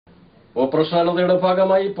Operation അനന്തയുടെ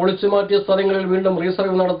ഭാഗമായി പൊളിച്ചുമാറ്റിയ സ്ഥലങ്ങളിൽ വീണ്ടും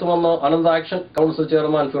റീസർവേ നടത്തുമെന്ന് അനന്ത ആക്ഷൻ കൗൺസിൽ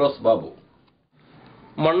ചെയർമാൻ ഫിറോസ്ബാബു.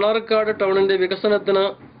 മണ്ണാർക്കാട് ടൗണിന്റെ വികസനത്തിന്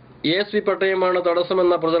ASP പട്ടയമാണ്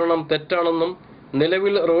തടസ്സമെന്ന പ്രചരണം തെറ്റാണെന്നും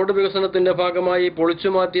നിലവിൽ റോഡ് വികസനത്തിന്റെ ഭാഗമായി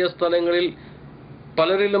പൊളിച്ചുമാറ്റിയ സ്ഥലങ്ങളിൽ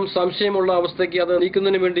പലരിലും സംശയമുള്ള അവസ്ഥയ്ക്ക് അത്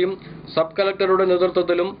നീക്കുന്നതിനു വേണ്ടിയും സബ് കളക്ടറുടെ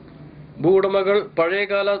നേതൃത്വത്തിലും ഭൂവുടമകൾ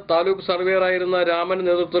പഴയകാല താലൂക്ക് സർവേയറായിരുന്ന രാമന്റെ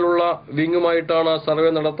നേതൃത്വത്തിലുള്ള വിങ്ങുമായിട്ടാണ് സർവേ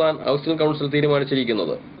നടത്താൻ ഹൗസിംഗ് കൗൺസിൽ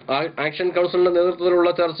തീരുമാനിച്ചിരിക്കുന്നത്. ആക്ഷൻ കൗൺസിലിന്റെ നേതൃത്വത്തിലുള്ള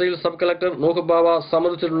ചർച്ചയിൽ സബ് കളക്ടർ നൂഹ് ബാവ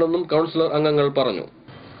സമ്മതിച്ചിട്ടുണ്ടെന്നും കൗൺസിലർ അംഗങ്ങൾ പറഞ്ഞു.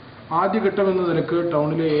 ആദ്യഘട്ടമെന്ന നിലക്ക്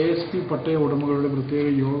ടൗണിലെ ASP പട്ടയ ഉടമകളുടെ പ്രത്യേക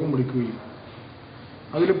യോഗം വിളിക്കുകയും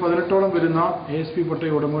അതിൽ 18ഓളം വരുന്ന ASP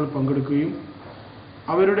പട്ടയ ഉടമകൾ പങ്കെടുക്കുകയും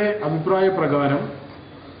അവരുടെ അഭിപ്രായ പ്രകാരം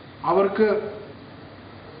അവർക്ക്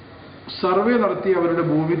സർവേ നടത്തി അവരുടെ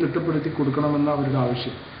ഭൂമി തിട്ടപ്പെടുത്തി കൊടുക്കണമെന്ന അവരുടെ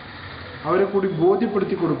ആവശ്യം, അവരെ കൂടി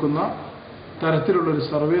ബോധ്യപ്പെടുത്തി കൊടുക്കുന്ന തരത്തിലുള്ളൊരു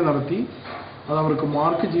സർവേ നടത്തി അത് അവർക്ക്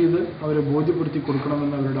മാർക്ക് ചെയ്ത് അവരെ ബോധ്യപ്പെടുത്തി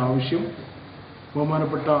കൊടുക്കണമെന്ന അവരുടെ ആവശ്യം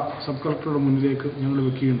ബഹുമാനപ്പെട്ട സബ് കളക്ടറുടെ മുന്നിലേക്ക് ഞങ്ങൾ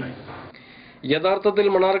വെക്കുകയുണ്ടായി. യഥാർത്ഥത്തിൽ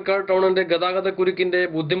മണ്ണാർക്കാട് ടൗണിന്റെ ഗതാഗതക്കുരുക്കിന്റെ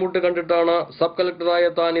ബുദ്ധിമുട്ട് കണ്ടിട്ടാണ് സബ് കളക്ടറായ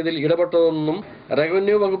താൻ ഇതിൽ ഇടപെട്ടതെന്നും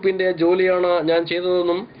റവന്യൂ വകുപ്പിന്റെ ജോലിയാണ് ഞാൻ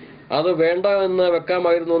ചെയ്തതെന്നും അത് വേണ്ട എന്ന്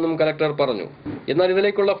വെക്കാമായിരുന്നുവെന്നും കലക്ടർ പറഞ്ഞു. എന്നാൽ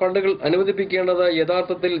ഇതിലേക്കുള്ള ഫണ്ടുകൾ അനുവദിപ്പിക്കേണ്ടത്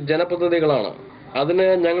യഥാർത്ഥത്തിൽ ജനപ്രതിനിധികളാണ്. അതിന്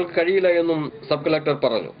ഞങ്ങൾക്ക് കഴിയില്ല എന്നും സബ് കളക്ടർ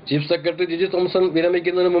പറഞ്ഞു. ചീഫ് സെക്രട്ടറി ജിജി തോംസൺ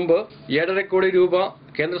വിരമിക്കുന്നതിന് മുമ്പ് 7.5 കോടി രൂപ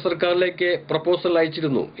കേന്ദ്ര സർക്കാരിലേക്ക് പ്രപ്പോസൽ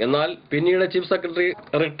അയച്ചിരുന്നു. എന്നാൽ പിന്നീട് ചീഫ് സെക്രട്ടറി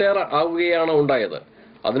റിട്ടയർ ആവുകയാണ് ഉണ്ടായത്.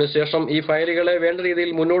 അതിനുശേഷം ഈ ഫയലുകളെ വേണ്ട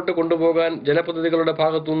രീതിയിൽ മുന്നോട്ട് കൊണ്ടുപോകാൻ ജനപ്രതിനിധികളുടെ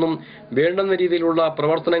ഭാഗത്തുനിന്നും വേണ്ടുന്ന രീതിയിലുള്ള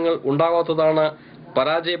പ്രവർത്തനങ്ങൾ ഉണ്ടാകാത്തതാണ്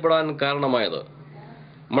പരാജയപ്പെടാൻ കാരണമായത്.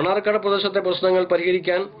 മണ്ണാർക്കാട് പ്രദേശത്തെ പ്രശ്നങ്ങൾ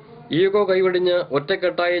പരിഹരിക്കാൻ ഈഗോ കൈവെടിഞ്ഞ്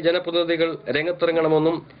ഒറ്റക്കെട്ടായി ജനപ്രതിനിധികൾ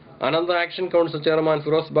രംഗത്തിറങ്ങണമെന്നും അനന്ത ആക്ഷൻ കൗൺസിൽ ചെയർമാൻ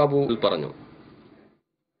ഫിറോസ്ബാബു പറഞ്ഞു.